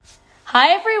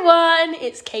Hi everyone,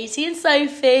 it's Katie and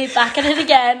Sophie back at it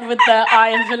again with the I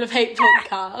Am Full of Hate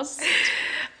podcast.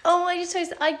 Oh my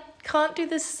goodness, I can't do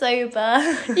this sober.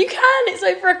 You can, it's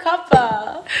over a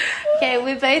cuppa. Okay,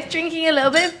 we're both drinking a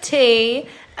little bit of tea.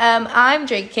 I'm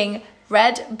drinking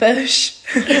Red Bush.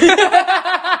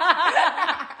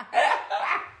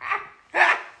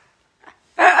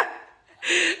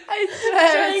 I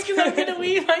swear. Because I'm going to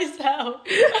wee myself.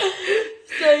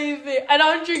 Sophie. And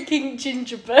I'm drinking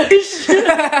ginger bush.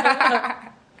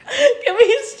 Can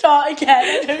we start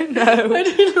again? I don't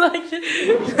like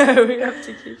this. No, we have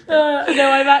to keep it.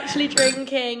 No, I'm actually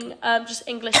drinking just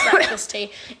English breakfast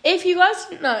tea. If you guys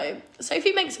didn't know,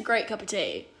 Sophie makes a great cup of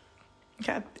tea.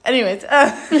 Okay. Anyways.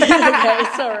 Okay,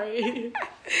 sorry.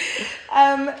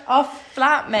 Our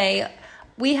flatmate.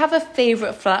 We have a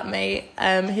favourite flatmate.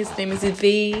 His name is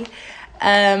V.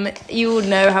 You all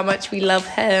know how much we love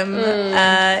him.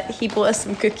 He bought us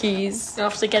some cookies.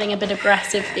 After getting a bit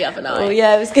aggressive the other night. Oh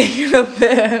yeah, it was getting a little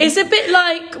bit... It's a bit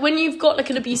like when you've got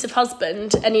like an abusive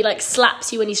husband and he like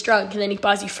slaps you when he's drunk and then he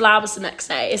buys you flowers the next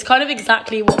day. It's kind of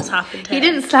exactly what's happened here. He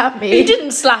didn't slap me. He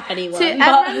didn't slap anyone. To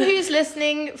everyone who's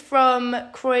listening from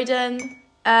Croydon...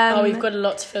 we've got a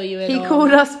lot to fill you in He on.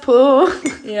 called us poor.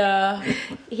 Yeah.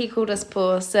 He called us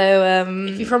poor, so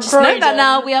if you're from just Croydon, know that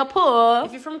now, we are poor.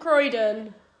 If you're from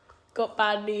Croydon, got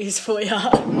bad news for you.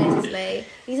 Honestly,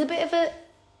 he's a bit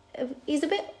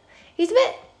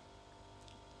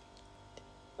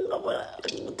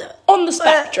on the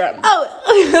spectrum.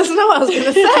 That's not what I was going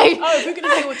to say. Oh, we're going to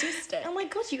say autistic. Oh my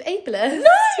god, you ableist. No,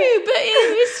 but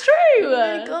it's true.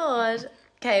 Oh my god.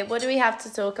 Okay, what do we have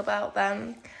to talk about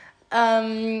then?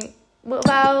 What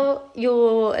about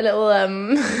your little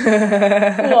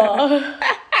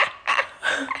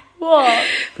What?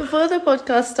 Before the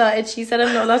podcast started, she said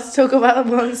I'm not allowed to talk about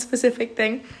one specific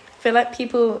thing. I feel like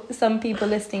some people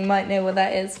listening might know what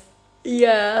that is.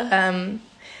 Yeah.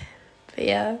 But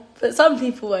yeah. But some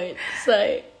people won't,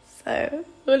 so So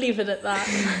we'll leave it at that.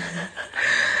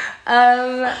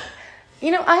 I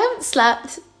haven't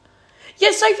slept.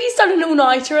 Yeah, Sophie's done an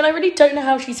all-nighter and I really don't know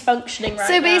how she's functioning right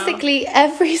now. So basically,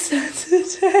 every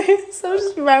Saturday, so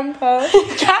just ran past.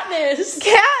 Katniss!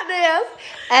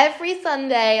 Every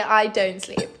Sunday, I don't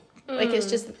sleep. Like, it's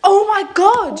just, oh my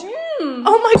god!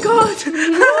 Oh my god!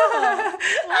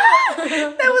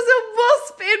 There was a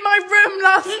wasp in my room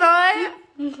last night.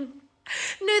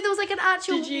 No, there was like an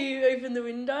actual... Did you open the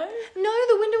window? No,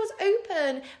 the window was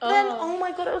open. Then, oh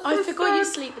my god, it was so I forgot you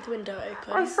fun. sleep with the window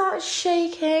open. I started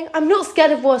shaking. I'm not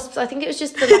scared of wasps. I think it was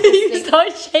just the lack of You sleep.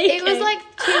 started shaking. It was like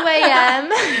 2 a.m.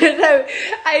 No,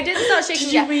 I didn't start shaking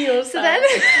Did you yet. wee yourself? So then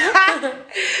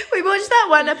we watched that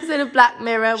one episode of Black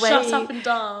Mirror where Shut up and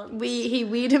dance. he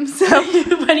weed himself.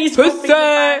 When he's popping the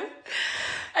bag.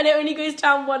 And it only goes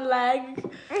down one leg.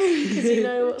 Because you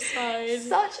know what side.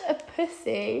 Such a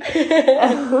pussy.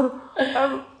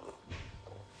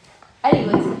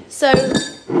 Anyways, so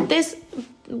this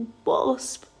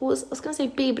wasp was, I was going to say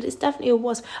bee, but it's definitely a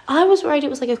wasp. I was worried it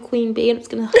was like a queen bee and it was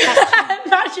going to hatch.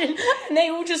 Imagine. And they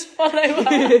all just follow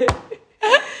her.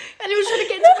 And it was trying to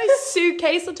get into my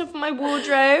suitcase on top of my wardrobe.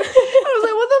 I was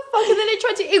like, what the fuck? And then it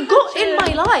got in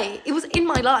my light. It was in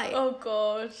my light. Oh,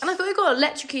 God. And I thought it got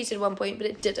electrocuted at one point, but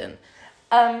it didn't.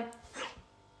 Oh,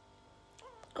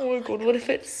 my God. What if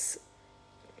it's...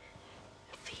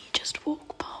 If he just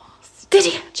walked past? Did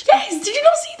he actually? Yes. Did you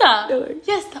not see that? No.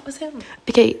 Yes, that was him.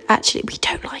 Okay, actually, we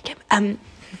don't like him.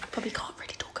 But we can't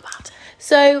really talk about it.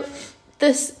 So,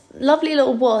 this lovely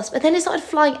little wasp, and then it started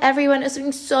flying everywhere, and it was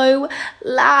something so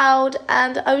loud,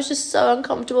 and I was just so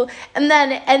uncomfortable. And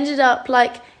then it ended up,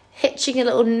 like, hitching a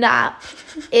little nap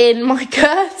in my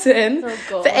curtain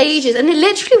for ages, and it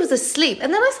literally was asleep.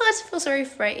 And then I started to feel sorry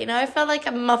for it, I felt like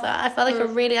a mother. I felt like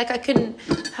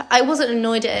I wasn't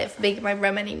annoyed at it for being in my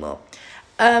room anymore.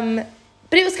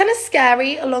 But it was kind of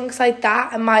scary alongside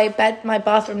that, and my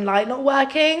bathroom light not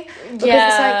working. Because Yeah.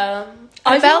 it's like,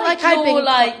 I felt like I'd been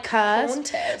like cursed.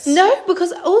 haunted. No,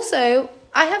 because also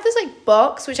I have this like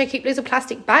box which I keep loads of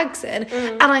plastic bags in,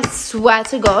 and I swear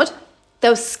to God,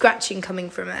 there was scratching coming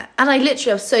from it, and I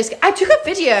was so scared. I took a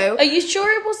video. Are you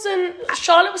sure it wasn't...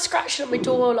 Charlotte was scratching at my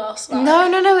door last night.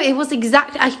 No, it was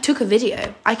exactly... I took a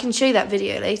video. I can show you that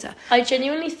video later. I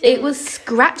genuinely think... It was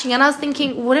scratching, and I was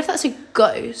thinking, what if that's a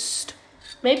ghost?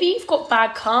 Maybe you've got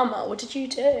bad karma. What did you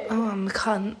do? Oh, I'm a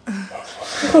cunt.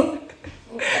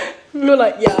 You're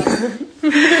like, yeah.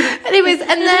 Anyways,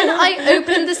 and then I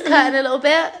opened this curtain a little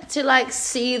bit to like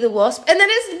see the wasp, and then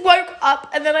it woke up,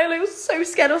 and then I was so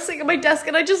scared. I was sitting at my desk,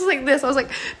 and I just like this. I was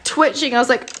like twitching. I was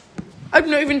like, I'm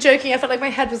not even joking. I felt like my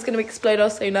head was going to explode. I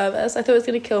was so nervous. I thought it was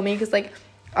going to kill me because like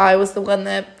I was the one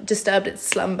that disturbed its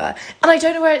slumber. And I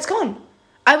don't know where it's gone.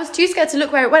 I was too scared to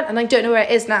look where it went, and I don't know where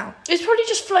it is now. It's probably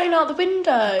just flown out the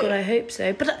window. Oh God, I hope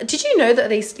so. But did you know that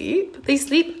they sleep? They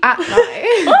sleep at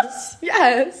night. What?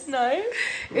 Yes. No.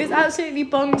 It was absolutely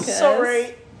bonkers.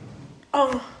 Sorry.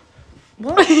 Oh.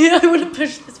 What? I want to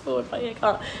push this forward, but I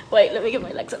can't. Wait, let me get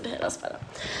my legs under here. That's better.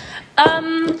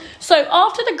 So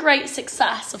after the great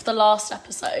success of the last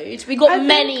episode, we got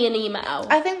many an email.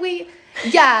 I think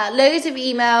loads of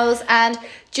emails, and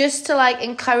just to like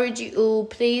encourage you all,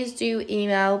 please do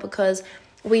email, because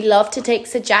we love to take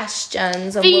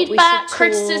suggestions on feedback, what we should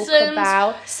criticisms, talk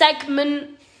about.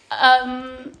 segment.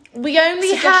 We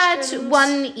only had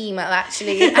one email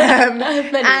actually, and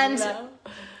email.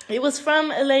 It was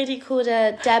from a lady called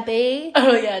Debbie.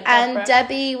 Oh yeah, Deborah. And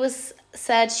Debbie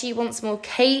said she wants more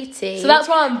Katie. So that's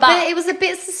why I'm back. But it was a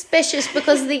bit suspicious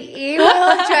because the email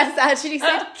address actually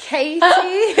said Katie.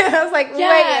 I was like, wait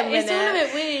a minute. It's all a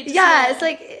bit weird. Yeah, it's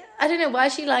like, I don't know, why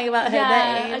is she lying about her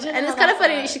name? And it's kind of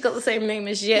funny that she got the same name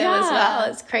as you as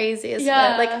well. It's crazy, isn't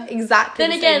it? Like, exactly.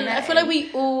 Then again, I feel like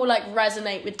we all like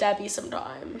resonate with Debbie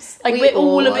sometimes. Like we're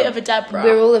all a bit of a Deborah.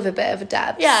 We're all a bit of a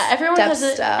Debs. Yeah, everyone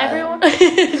Debster.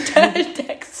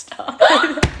 Dexter.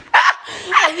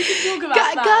 We can talk about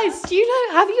that. Guys, do you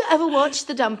know, have you ever watched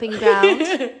The Dumping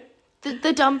Ground?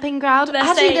 The Dumping Ground?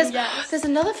 Actually, there's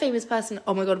another famous person.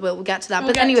 Oh my God, we'll get to that.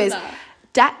 But anyways,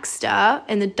 Dexter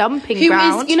in The Dumping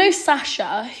Ground. Who is, you know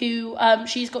Sasha, who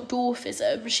she's got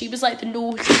dwarfism. She was like the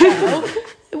naughty girl.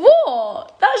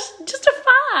 What? That's just a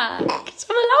fact.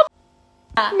 I'm allowed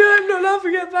that. No, I'm not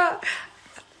laughing at that.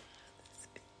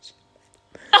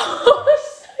 Oh,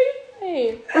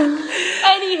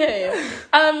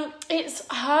 anywho, it's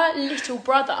her little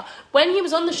brother. When he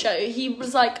was on the show, he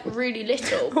was like really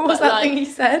little. What was that thing he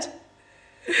said?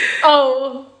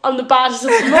 Oh, I'm the baddest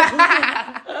of them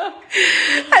all.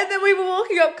 And then we were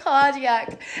walking up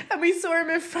Cardiac and we saw him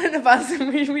in front of us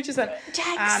and we just went,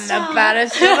 I'm the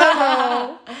baddest of them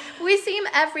all. We see him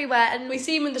everywhere, and we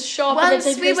see him in the shop. Once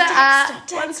we were at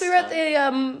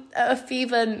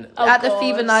the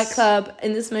Fever nightclub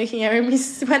in the smoking area, and we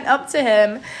went up to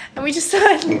him and we just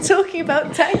started talking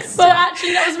about Dexter. But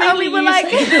actually, that was really. And we were like,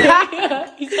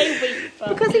 he's so weak,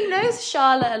 because he knows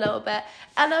Charlotte a little bit.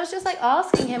 And I was just like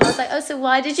asking him, I was like, oh, so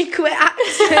why did you quit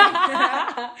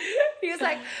acting? He was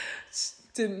like,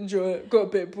 didn't enjoy it, got a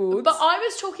bit bored. But I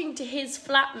was talking to his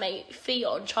flatmate,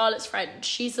 Fionn, Charlotte's friend.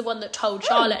 She's the one that told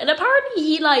Charlotte. And apparently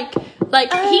he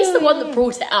he's the one that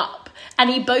brought it up. And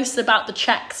he boasts about the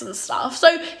checks and stuff.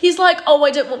 So he's like, oh,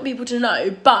 I don't want people to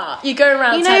know. But you go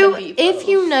around telling people. If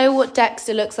you know what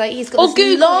Dexter looks like, he's got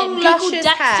this long, luscious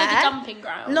Dexter hair. The Dumping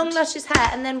Ground. Long, luscious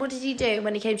hair. And then what did he do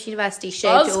when he came to university?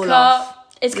 Shaved it all off.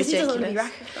 It's because he doesn't want to be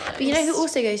recognised. But you know who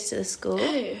also goes to the school?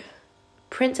 Who?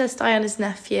 Princess Diana's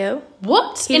nephew.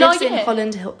 What? He lives in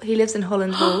Holland. He lives in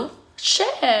Holland Hall.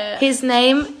 Shit. His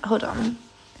name. Hold on.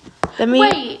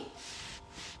 Wait.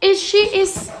 Is he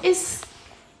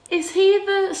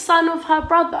the son of her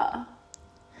brother? I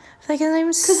think his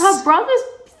name's. Because her brother's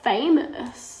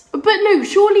famous. But no,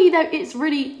 surely they're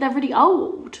really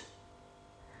old.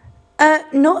 I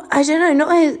don't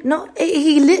know.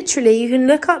 He literally, you can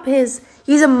look up he's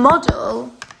a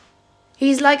model.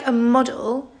 He's like a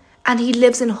model, and he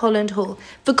lives in Holland Hall.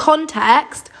 For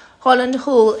context, Holland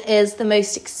Hall is the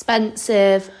most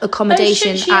expensive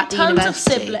accommodation at the university. Tons of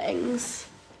siblings.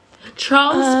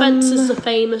 Charles Spencer's the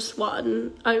famous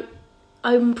one.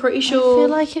 I'm pretty sure. I feel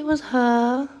like it was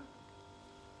her.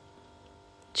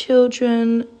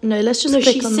 Children. No, let's just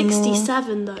click on them all. She's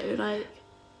 67 though, like.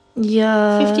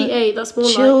 Yeah. 58, that's more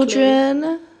Children.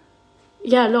 likely.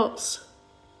 Yeah, lots.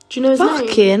 Do you know his name?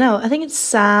 Fucking hell, I think it's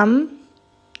Sam.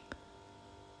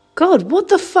 God, what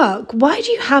the fuck? Why do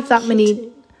you have that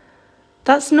many?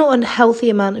 That's not a healthy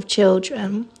amount of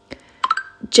children.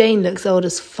 Jane looks old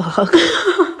as fuck.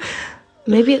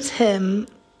 Maybe it's him.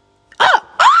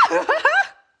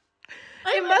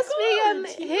 It must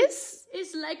be his.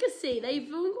 It's legacy.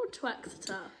 They've all gone to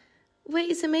Exeter.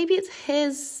 Wait, so maybe it's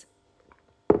his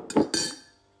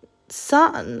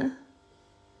son.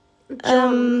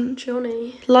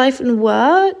 Johnny. Life and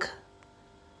work.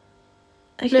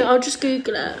 Okay. No, I'll just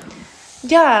Google it.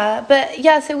 Yeah, but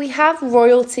so we have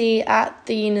royalty at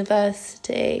the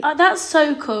university. That's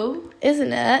so cool.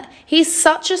 Isn't it? He's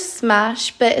such a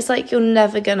smash, but it's like you're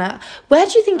never gonna... Where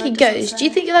do you think he goes? Do you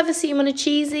think you'll ever see him on a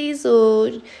Cheesies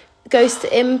or goes to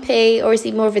Impy, or is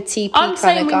he more of a TP kind of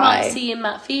guy? I'm saying we might see him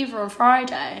at Fever on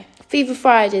Friday. Fever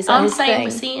Fridays are his thing. I'm saying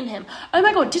we're seeing him. Oh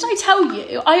my God, did I tell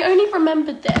you? I only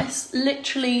remembered this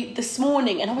literally this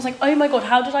morning, and I was like, oh my God,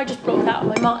 how did I just block that out of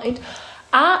my mind?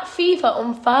 At Fever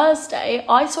on Thursday,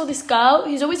 I saw this girl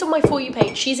who's always on my For You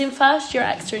page. She's in first year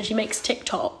extra and she makes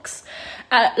TikToks.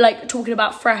 Like talking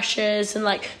about freshers and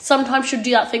like sometimes she'll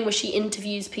do that thing where she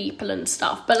interviews people and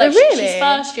stuff, but like she's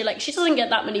first year, like she doesn't get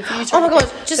that many views. Oh my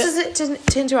god, to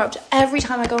interrupt, every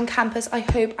time I go on campus I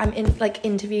hope I'm in like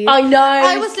interviews. I know,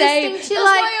 I was listening to that's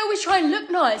why I always try and look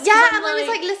nice. Yeah, and I was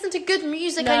like listen to good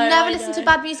music. I never listen to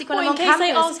bad music when I'm on campus. In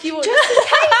case they ask you what just in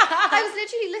case. I was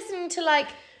literally listening to like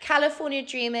California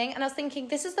Dreaming, and I was thinking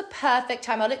this is the perfect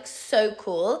time. I look so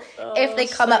cool if they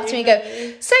come up to me and go,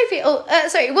 Sophie,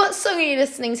 sorry, what song are you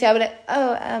listening to? I'd be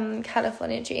like,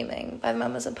 California Dreaming by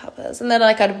Mamas and Papas, and then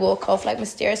like I'd walk off like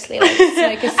mysteriously, like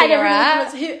smoke a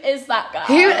cigarette. Who is that girl?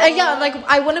 Yeah, like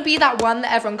I want to be that one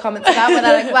that everyone comments about where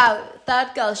they're like, wow,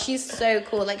 that girl, she's so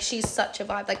cool, like she's such a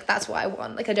vibe, like that's what I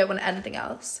want. Like I don't want anything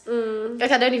else.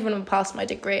 Like I don't even want to pass my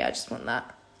degree, I just want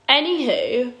that.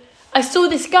 Anywho, I saw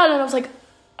this girl and I was like,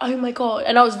 oh my god,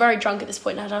 and I was very drunk at this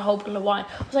point and I had a whole bottle of wine.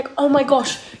 I was like, oh my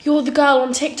gosh, you're the girl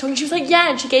on TikTok. And she was like, yeah,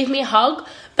 and she gave me a hug,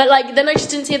 but like then I just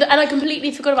didn't see it, and I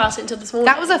completely forgot about it until this morning.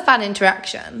 That was a fun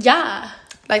interaction. Yeah,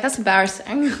 like that's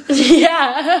embarrassing.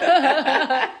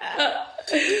 Yeah.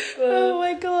 Oh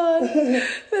my god,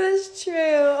 that's true.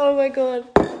 Oh my god.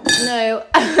 No,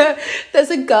 there's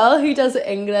a girl who does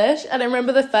English, and I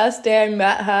remember the first day I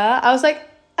met her, I was like,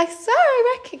 I swear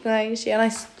I recognise you, and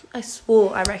I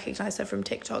swore I recognised her from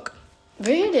TikTok.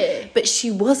 Really? But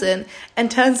she wasn't. And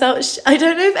turns out, I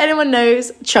don't know if anyone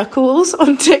knows Chuckles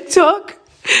on TikTok,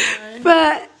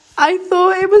 but I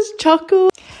thought it was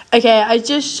Chuckles. Okay, I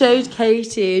just showed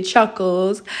Katie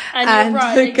Chuckles and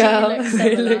the girl.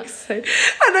 They look so. And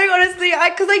I honestly,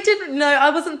 because I didn't know, I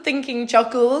wasn't thinking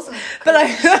Chuckles, but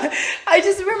I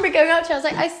just remember going up to her. I was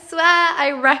like, I swear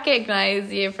I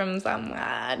recognise you from somewhere.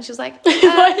 And she was like,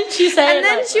 why did she say? And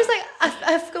then she was like,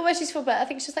 I forgot where she's from, but I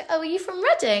think she was like, oh, are you from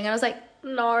Reading? And I was like,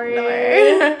 no.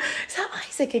 Is that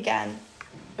Isaac again,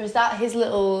 or is that his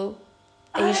little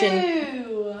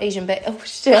Asian bit? Oh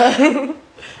shit.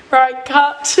 Right,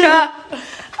 cut.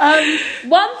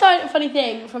 One funny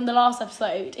thing from the last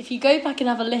episode, if you go back and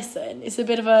have a listen, it's a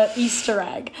bit of a Easter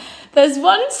egg. There's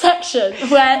one section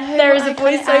where there is a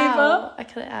voiceover. I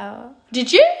cut it out.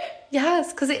 Did you?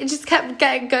 Yes, because it just kept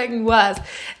going worse.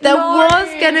 There was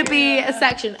going to be a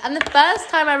section, and the first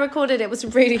time I recorded it was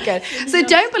really good. So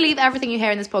don't believe everything you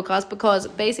hear in this podcast, because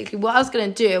basically what I was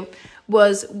going to do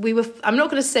was I'm not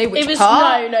going to say which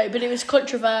part. No, but it was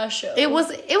controversial. It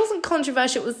wasn't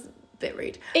controversial, it was a bit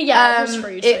rude. Yeah, it was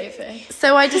rude, Sophie.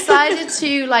 So I decided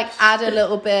to like add a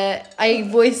little bit, I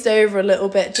voiced over a little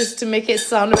bit just to make it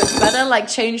sound a bit better, like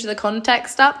change the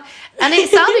context up. And it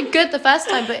sounded good the first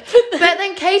time, but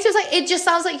then Kate was like, it just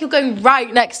sounds like you're going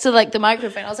right next to like the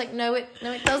microphone. I was like, no, it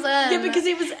doesn't. Yeah, because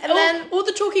it was, and then all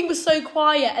the talking was so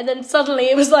quiet, and then suddenly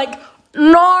it was like,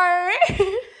 no.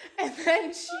 And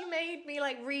then she made me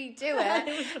like redo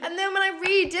it, and then when I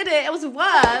redid it, it was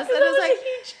worse. And it was like a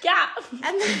huge gap.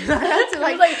 And then I had to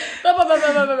like, blah, blah, blah,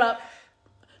 blah, blah, blah, blah.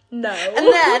 No. And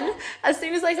then as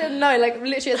soon as I said no, like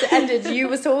literally as it ended, you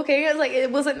was talking. It was like it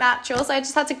wasn't natural, so I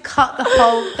just had to cut the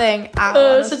whole thing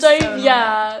out. So don't.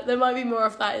 There might be more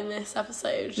of that in this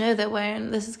episode. No, there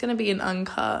won't. This is gonna be an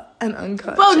uncut.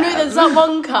 Well, no, there's that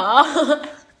one car.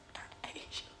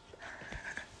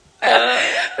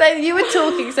 Like you were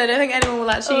talking, so I don't think anyone will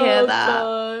actually hear that.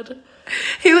 God.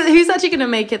 Who's actually gonna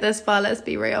make it this far? Let's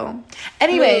be real.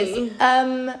 Anyways,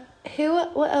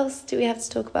 what else do we have to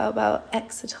talk about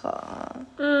Exeter?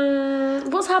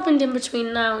 What's happened in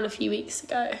between now and a few weeks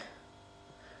ago?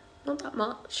 Not that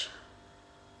much.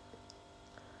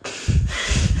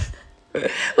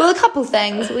 Well, a couple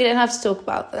things. We don't have to talk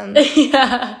about them.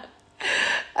 Yeah.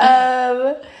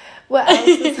 What else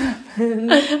has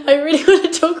happened? I really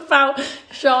want to talk about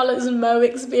Charlotte's Mo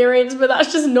experience, but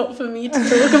that's just not for me to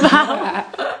talk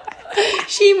about.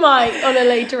 She might on a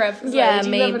later episode. Yeah,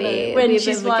 maybe. When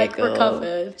she's like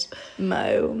recovered.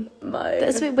 Mo.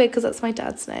 That's a bit weird because that's my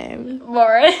dad's name.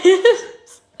 Morris.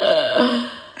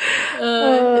 If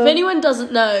anyone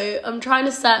doesn't know, I'm trying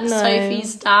to set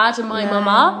Sophie's dad and my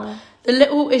mama. The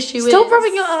little issue is... Stop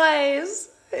rubbing your eyes.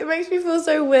 It makes me feel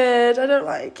so weird. I don't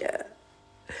like it.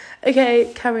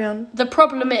 Okay, carry on. The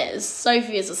problem is,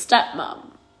 Sophie is a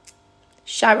stepmom.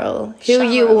 Cheryl, who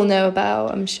you all know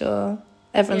about, I'm sure.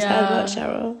 Everyone's heard about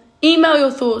Cheryl. Email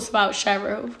your thoughts about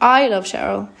Cheryl. I love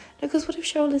Cheryl. Because what if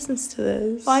Cheryl listens to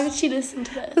this? Why would she listen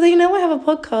to this? Because they know I have a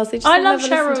podcast. They just I love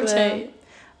Cheryl too.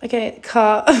 Okay,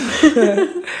 cut.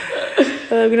 I'm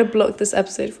going to block this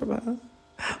episode from her.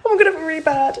 Oh, I'm going to be really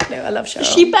bad. No, I love Cheryl.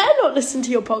 She better not listen to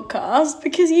your podcast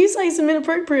because you say some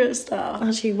inappropriate stuff.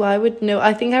 Actually, why would... No,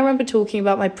 I think I remember talking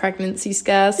about my pregnancy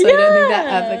scare, so I don't think they're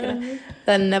ever going to...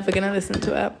 they're never going to listen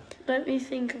to it. Let me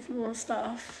think of more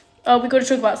stuff. Oh, we got to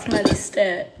talk about Smelly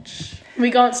Stitch. We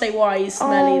can't say why he's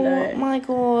smelly though. Oh my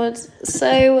god.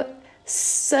 So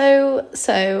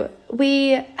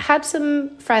we had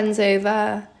some friends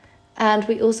over, and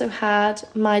we also had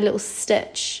my little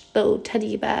Stitch, little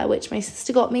teddy bear, which my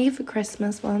sister got me for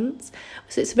Christmas once.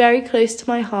 So it's very close to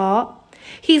my heart.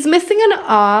 He's missing an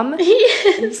arm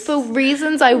for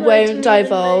reasons I won't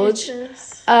divulge.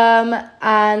 And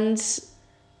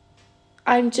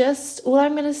all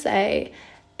I'm going to say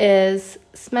is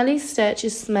Smelly Stitch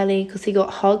is smelly because he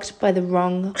got hugged by the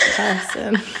wrong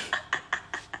person.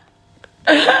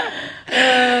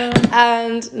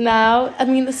 And now, I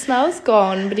mean, the smell's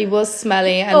gone, but he was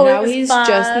smelly, and now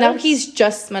he's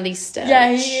just Smelly Stitch.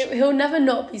 Yeah, he'll never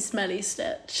not be Smelly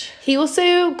Stitch. He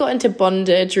also got into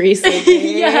bondage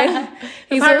recently. Yeah,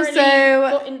 he's apparently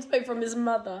also got inspo from his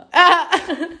mother.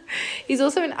 He's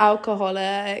also an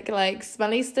alcoholic. Like,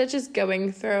 Smelly Stitch is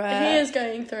going through it. He is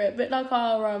going through it, a bit like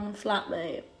our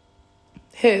flatmate.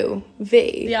 Who?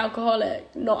 V? The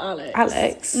alcoholic, not Alex.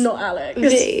 Alex. Not Alex.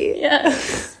 V.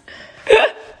 Yes.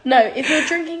 No, if you're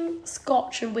drinking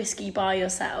scotch and whiskey by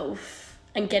yourself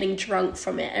and getting drunk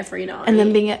from it every night, and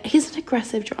then he's an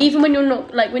aggressive drunk. Even when you're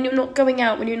not going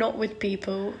out, when you're not with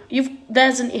people,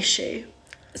 there's an issue.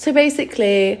 So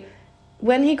basically,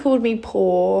 when he called me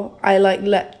poor, I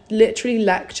literally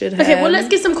lectured him. Okay, well, let's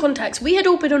give some context. We had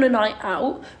all been on a night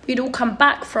out. We'd all come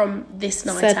back from this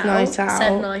said night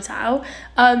out.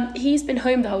 He's been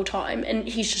home the whole time, and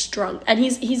he's just drunk, and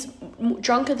he's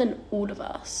drunker than all of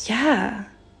us. Yeah,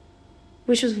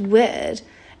 which was weird.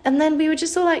 And then we were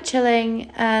just all like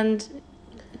chilling, and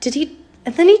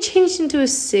then he changed into a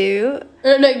suit.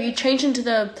 No, you changed into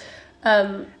the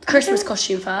Christmas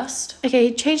costume first. Okay,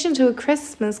 he changed into a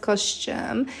Christmas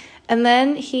costume, and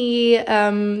then he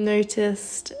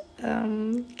noticed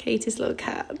Katie's little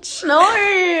cat. No,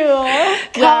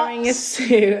 wearing a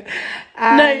suit.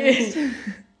 No,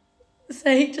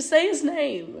 just say his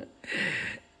name.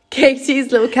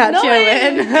 Katie's little cat. No,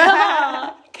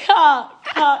 cut.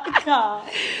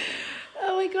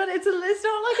 Oh my god, it's not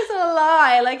like it's a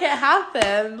lie. Like, it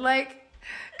happened. Like,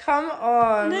 come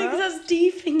on. No, because that's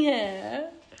deeping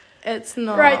it. It's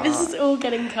not. Right, this is all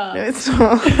getting cut. No, it's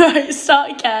not. Right,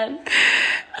 start again.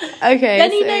 Okay.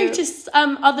 Then he noticed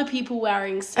other people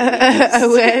wearing suits.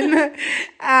 Owen.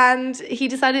 And he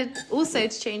decided also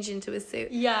to change into a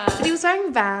suit. Yeah. But he was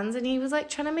wearing Vans, and he was like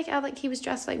trying to make it out like he was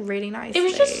dressed like really nicely. It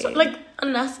was just like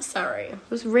unnecessary.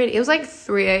 It was like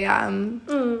 3 a.m.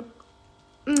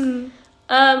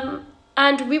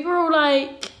 And we were all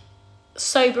like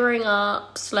sobering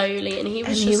up slowly, and he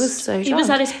was so drunk. He was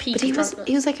at his peak. But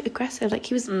he was like aggressive, like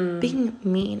he was being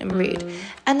mean and rude.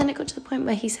 And then it got to the point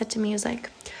where he said to me, he was like,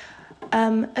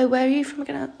 oh, where are you from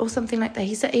again? Or something like that.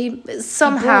 He said he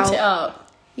somehow brought it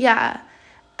up. Yeah.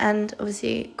 And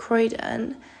obviously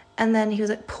Croydon. And then he was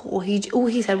like, poor. All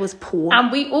he said was poor. And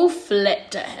we all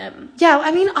flipped at him. Yeah,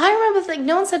 I mean, I remember, like,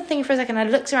 no one said anything for a second. I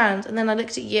looked around, and then I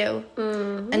looked at you.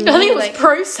 And I think it was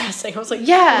processing. I was like,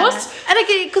 yeah. What? And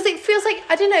again, because it feels like,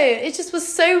 I don't know, it just was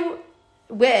so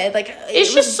weird. Like,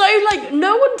 it's just so, like,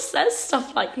 no one says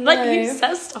stuff like who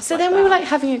says stuff so like then that? we were, like,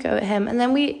 having a go at him, and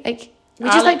then we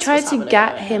just, like, tried to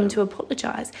get him to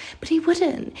apologise. But he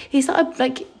wouldn't. He started,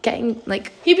 like, getting,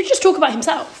 like... He would just talk about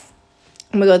himself.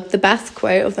 Oh my god, the best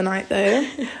quote of the night though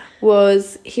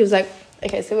was, he was like,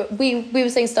 okay, so we were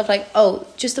saying stuff like, oh,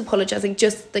 just apologise,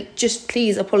 just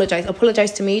please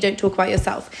apologise to me, don't talk about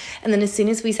yourself. And then as soon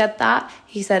as we said that,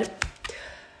 he said,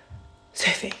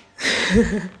 Sophie,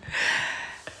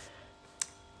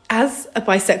 as a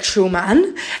bisexual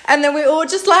man. And then we all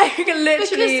just like literally,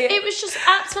 because it was just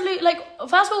absolute, like,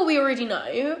 first of all, we already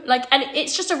know, like, and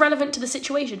it's just irrelevant to the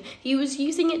situation. He was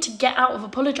using it to get out of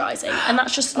apologising, and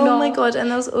that's just oh my god. And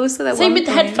there was also that same one with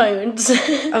the headphones.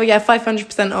 Oh yeah,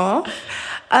 500% off.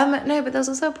 No, but there was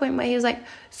also a point where he was like,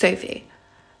 Sophie,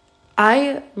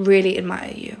 I really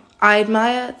admire you. I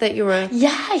admire that you're a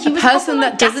person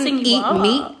that doesn't eat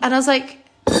meat. And I was like,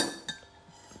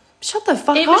 shut the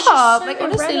fuck up. So like,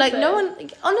 honestly, like, no one,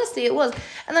 like, honestly, it was.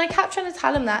 And then I kept trying to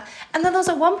tell him that. And then there was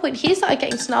at one point, he started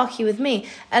getting snarky with me.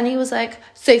 And he was like,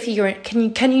 Sophie,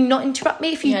 can you not interrupt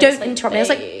me? If you don't interrupt me. I was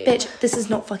like, bitch, this is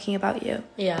not fucking about you.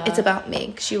 Yeah. It's about me.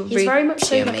 Because he's very much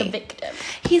so like a victim.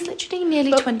 He's literally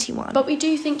nearly 21. But we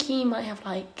do think he might have,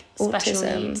 like, special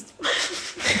needs.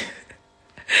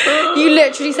 You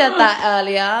literally said that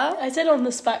earlier. I said on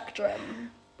the spectrum.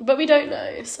 But we don't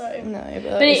know, so... No,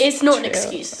 but it's not an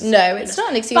excuse. No, it's not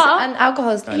an excuse, and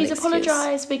alcohol is not an excuse. He's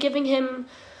apologised. We're giving him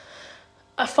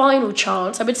a final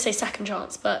chance. I would say second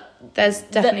chance, but there's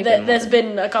definitely there's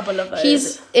been a couple of those.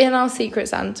 He's in our Secret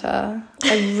Santa.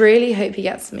 I really hope he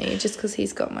gets me, just because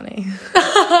he's got money.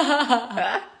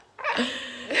 I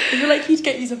feel like he'd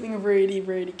get you something really,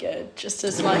 really good, just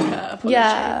as like a apology.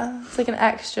 Yeah, it's like an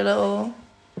extra little...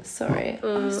 Sorry.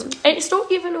 It's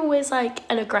not even always like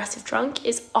an aggressive drunk.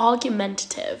 It's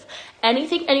argumentative.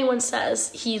 Anything anyone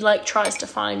says, he like tries to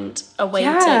find a way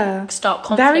to start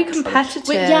conflict. Very competitive.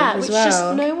 Which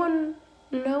just no one.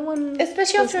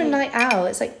 Especially after a night out,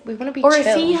 it's like we want to be. Or chill.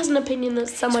 if he has an opinion that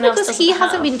someone else doesn't because he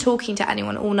hasn't have. been talking to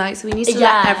anyone all night, so we need to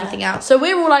let everything out. So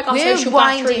we're all like our social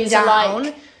winding batteries down. are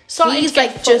like. He's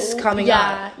like just coming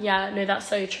up. Yeah, no, that's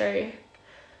so true.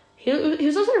 He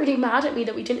was also really mad at me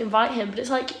that we didn't invite him, but it's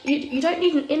like, you don't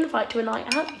need an invite to a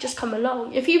night out, you just come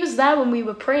along. If he was there when we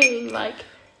were praying, like,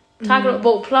 tag along,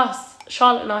 well, plus,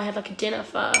 Charlotte and I had, like, a dinner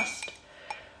first.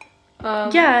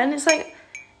 Yeah, and it's like,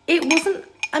 it wasn't,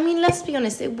 I mean, let's be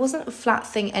honest, it wasn't a flat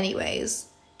thing anyways.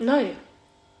 No.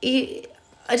 I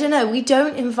don't know, we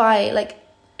don't invite, like...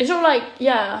 It's not like,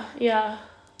 yeah.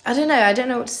 I don't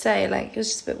know what to say, like, it was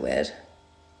just a bit weird.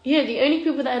 Yeah, the only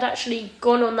people that had actually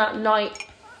gone on that night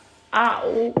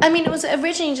out... I mean, it was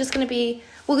originally just going to be...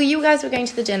 Well, you guys were going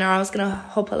to the dinner, I was going to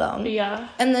hop along. Yeah.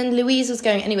 And then Louise was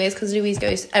going anyways, because Louise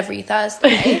goes every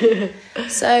Thursday.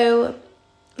 So,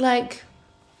 like,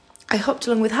 I hopped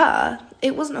along with her.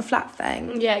 It wasn't a flat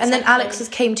thing. Yeah, exactly. And then Alex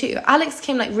came too. Alex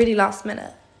came, like, really last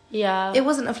minute. Yeah. It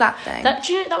wasn't a flat thing.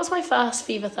 Do you know, that was my first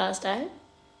Fever Thursday.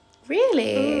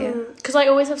 Really? Because I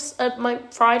always have... my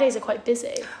Fridays are quite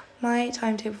busy. My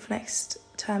timetable for next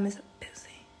term is busy.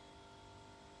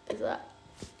 Is that?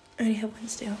 I only have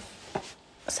Wednesday off.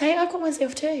 Say I've got Wednesday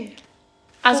off too.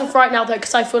 As of right now though,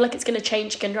 because I feel like it's going to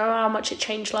change again. Do you know how much it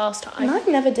changed last time?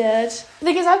 Mine never did. The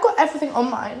thing is, I've got everything on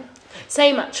mine.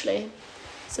 Same actually.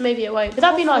 So maybe it won't. But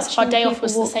that'd be nice if our day off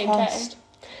was the same day.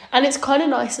 And it's kind of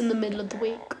nice in the middle of the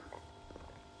week.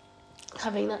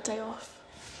 Having that day off.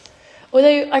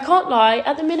 Although, I can't lie,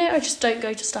 at the minute I just don't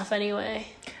go to stuff anyway.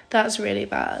 That's really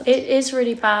bad. It is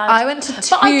really bad. I went to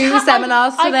two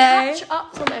seminars today. I catch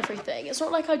up from everything. It's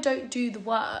not like I don't do the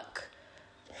work.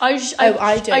 I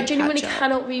genuinely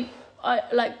cannot be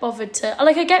bothered to...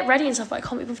 Like, I get ready and stuff, but I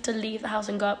can't be bothered to leave the house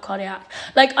and go up cardiac.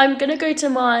 Like, I'm going to go to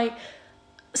my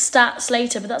stats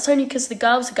later, but that's only because the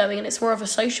girls are going and it's more of a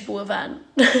sociable event,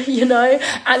 you know?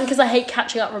 And because I hate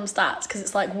catching up from stats, because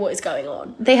it's like, what is going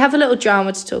on? They have a little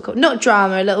drama to talk about. Not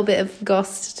drama, a little bit of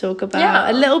goss to talk about. Yeah.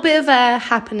 A little bit of a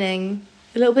happening.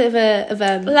 A little bit of a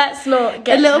event. Let's not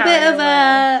get a little bit of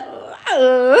away.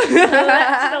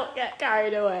 Let's not get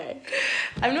carried away.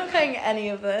 I'm not cutting any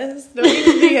of this. Not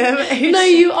even the emotion. No,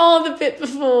 you are the bit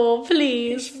before,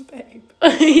 please. Babe.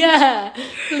 Yeah,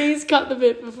 please cut the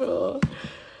bit before.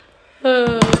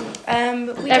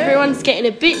 Everyone's getting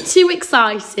a bit too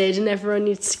excited and everyone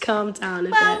needs to calm down a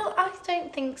bit. Well, I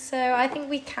don't think so. I think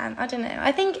we can. I don't know.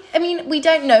 We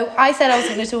don't know. I said I was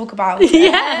going to talk about it.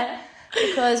 Yeah.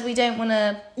 Because we don't want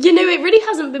to... You know, it really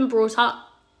hasn't been brought up.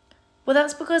 Well,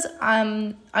 that's because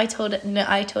I told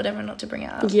everyone not to bring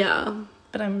it up. Yeah.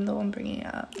 But I'm the one bringing it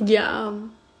up. Yeah.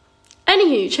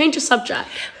 Anywho, change of subject.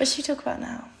 What should we talk about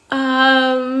now?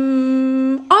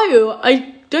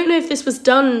 I don't know if this was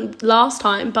done last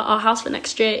time, but our house for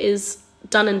next year is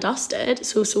done and dusted.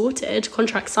 It's all sorted.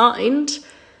 Contract signed.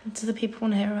 Do the people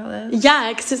want to hear about this? Yeah,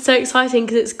 because it's so exciting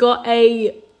because it's got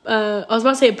I was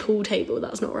about to say a pool table.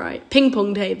 That's not right. Ping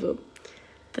pong table.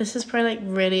 This is probably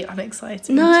really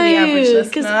unexciting to the average listener.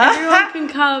 Because everyone can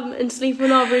come and sleep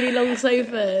on our really long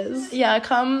sofas. Yeah,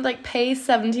 come pay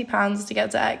 £70 to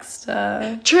get to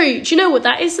Exeter. True. Do you know what?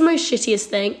 That is the most shittiest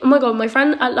thing. Oh my god, my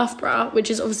friend at Loughborough, which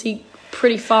is obviously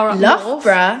pretty far up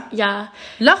Loughborough? north. Yeah.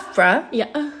 Loughborough? Yeah.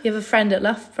 You have a friend at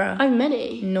Loughborough? I have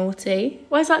many. Naughty.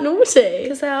 Why is that naughty?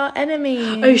 Because they're our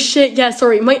enemy. Oh shit, yeah,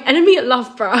 sorry. My enemy at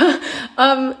Loughborough,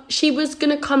 she was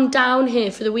going to come down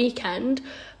here for the weekend,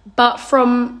 but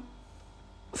from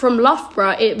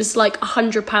Loughborough, it was like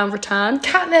 £100 return.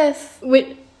 Katniss.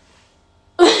 With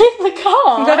the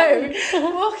car? No.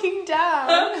 Walking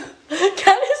down.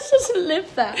 Katniss doesn't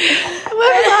live there.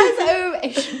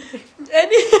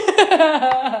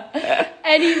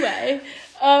 Anyway,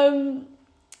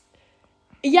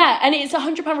 yeah, and it's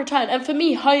 £100 return, and for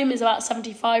me, home is about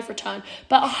 75 return.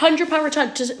 But £100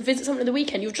 return to visit someone on the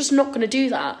weekend, you're just not going to do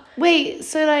that. Wait,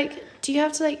 so do you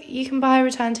have to you can buy a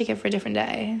return ticket for a different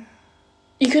day?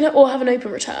 You can all have an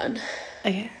open return.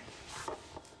 Okay.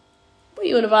 What are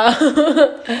you on about?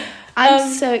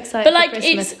 I'm so excited for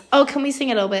Christmas. Can we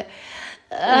sing a little bit?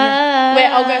 Wait,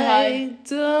 I'll go high. I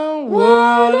don't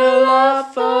want a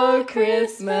lot for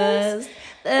Christmas.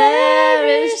 There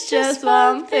is just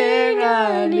one thing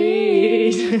I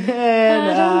need.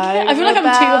 And I feel like I'm too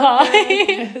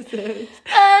high.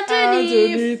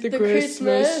 Underneath the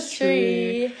Christmas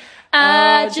tree,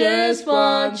 I just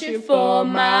want you for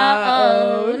my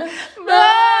own, more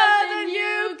than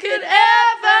you could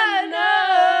ever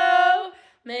know.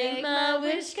 Make my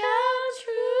wish come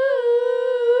true.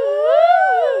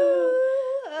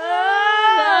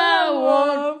 All I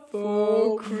want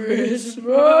for Christmas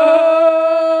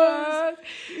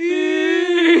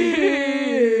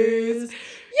is you.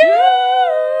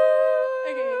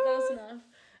 Okay, that's enough.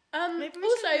 Maybe we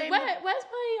Also, should name where's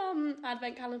my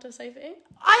advent calendar, Sophie?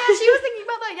 I actually was thinking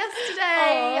about that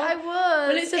yesterday. Aw. I was.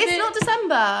 Well, it's not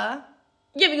December.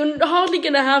 Yeah, but you're hardly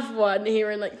gonna have one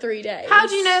here in like 3 days. How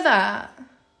do you know that?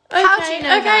 Okay, How do you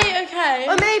know that? Okay.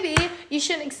 Or maybe you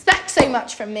shouldn't expect so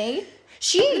much from me.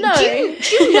 No. Do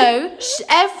you know,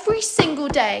 every single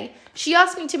day, she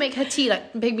asked me to make her tea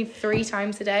like maybe 3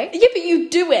 times a day. Yeah, but you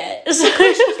do it. So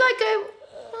She's like,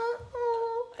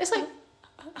 it's like,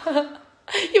 yeah,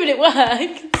 but it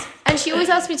works. and she always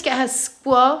asks me to get her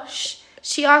squash.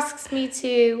 She asks me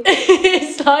to.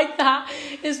 It's like that.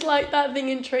 It's like that thing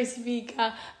in Tracy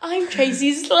Beaker. I'm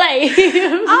Tracy's slave.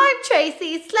 I'm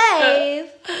Tracy's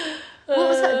slave. What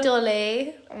was that,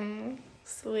 Dolly?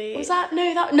 Sweet. Was that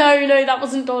no? That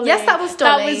wasn't Dolly. Yes, that was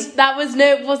Dolly. That was no,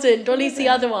 it wasn't. Dolly's the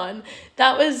other one.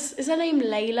 That was. Is her name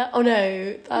Layla? Oh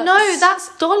no. That's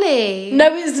Dolly.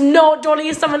 No, it's not. Dolly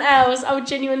is someone else. I would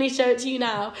genuinely show it to you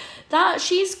now.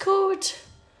 She's called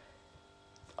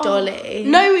Dolly.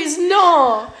 No, it's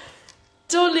not.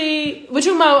 Dolly. We're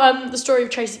talking about the story of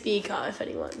Tracy Beaker. If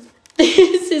anyone,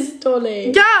 this is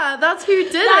Dolly. Yeah, that's who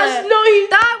did That's it. not who.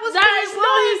 That's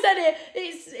not who said it.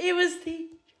 It was the.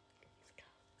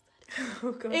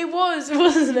 Oh, God. It was,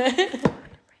 wasn't it?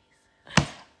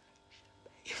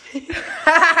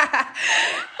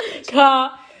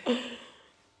 Car.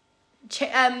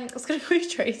 I was going to call you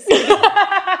Tracy.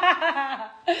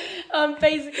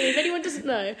 Basically, if anyone doesn't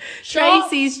know,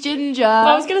 Tracy's Ginger.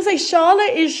 I was going to say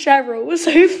Charlotte is Cheryl,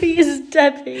 Sophie is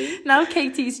Debbie. Now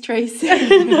Katie's Tracy.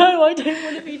 No, I don't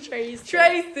want to be Tracy.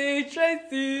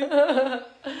 Tracy.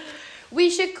 We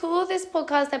should call this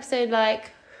podcast episode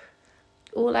like,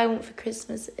 all I want for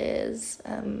Christmas is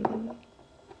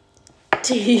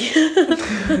Tea.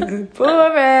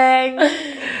 boring.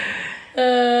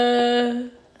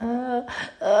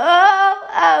 All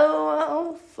I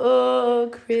want for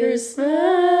Christmas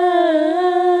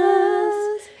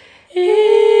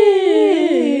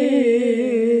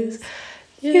is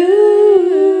you.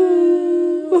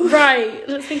 Right,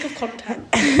 let's think of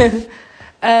content.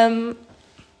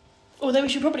 Although we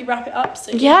should probably wrap it up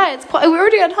soon. Yeah, we're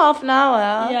already at half an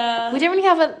hour. Yeah. We don't really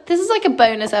have this is like a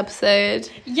bonus episode.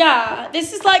 Yeah,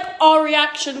 this is like our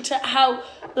reaction to how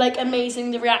like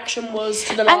amazing the reaction was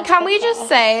to the last And can we podcast. just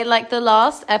say, like, the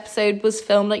last episode was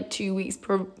filmed like 2 weeks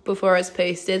before it was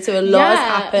posted, so a lot has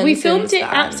happened. We filmed since it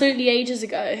then. absolutely ages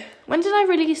ago. When did I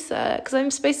release it? Because I'm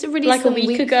supposed to release Like a them week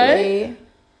weekly. ago?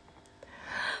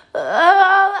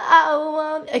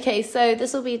 Okay, so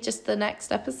this will be just the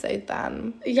next episode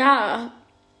then. Yeah.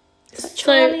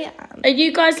 Charlie So, Ann. are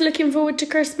you guys looking forward to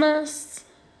Christmas?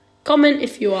 Comment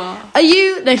if you are. Are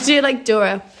you? No, do it like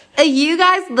Dora. Are you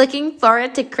guys looking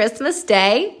forward to Christmas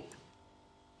Day?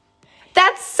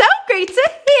 That's so great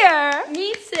to hear.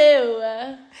 Me too.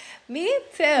 Me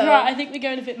too. Right, I think we're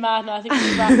going a bit mad now. I think we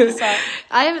should wrap this up.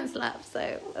 I haven't slept,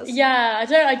 so that's... Yeah,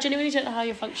 I genuinely don't know how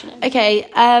you're functioning. Okay.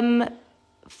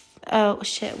 Oh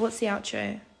shit! What's the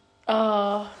outro?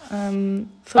 Oh.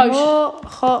 For more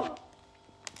hot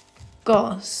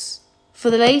goss,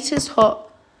 for the latest for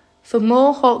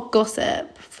more hot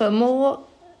gossip, for more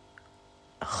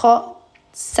hot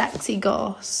sexy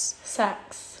goss,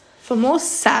 Sex. for more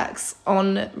sex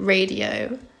on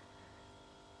radio.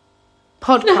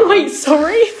 Podcast. No, wait,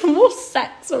 sorry? For more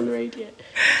sex on radio.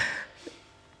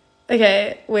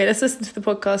 Okay, wait, let's listen to the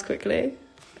podcast quickly.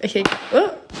 Okay,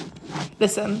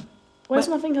 listen. Where's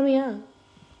nothing coming out?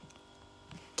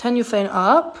 Turn your phone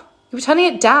up. You were turning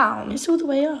it down. It's all the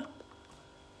way up.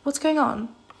 What's going on?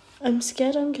 I'm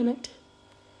scared I'm connected.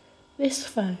 This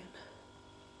phone.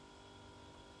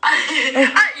 At uni,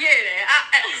 at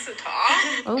Exeter.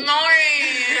 Oh. No.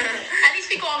 At least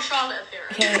we got our Charlotte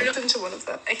appearance. Okay. We listened to one of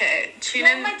them. Okay, tune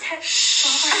in. My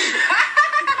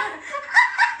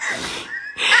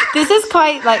This is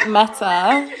quite like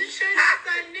meta.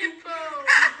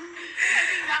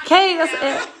 Okay, that's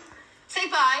it. Say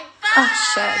bye. Oh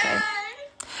shit, okay.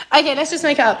 Okay, let's just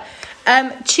make it up.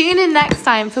 Tune in next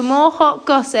time for more hot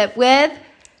gossip with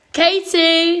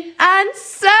Katie. and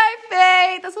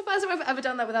Sophie. That's the first time I've ever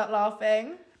done that without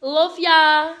laughing. Love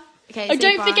ya. Okay. Oh, say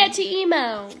don't bye. forget to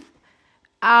email.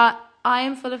 I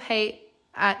am full of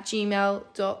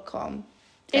hate@gmail.com.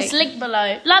 It's linked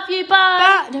below. Love you,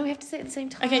 bye. No, we have to say it at the same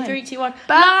time. Okay, 3, 2, 1.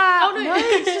 Bye. Oh, no. No,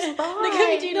 it's just bye. Look how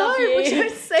we do love you. We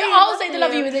don't say I'll say the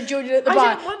love you and then join you at the I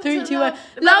bar. don't want 3, to 2, 1. love-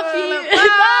 Love you. Bye. Bye.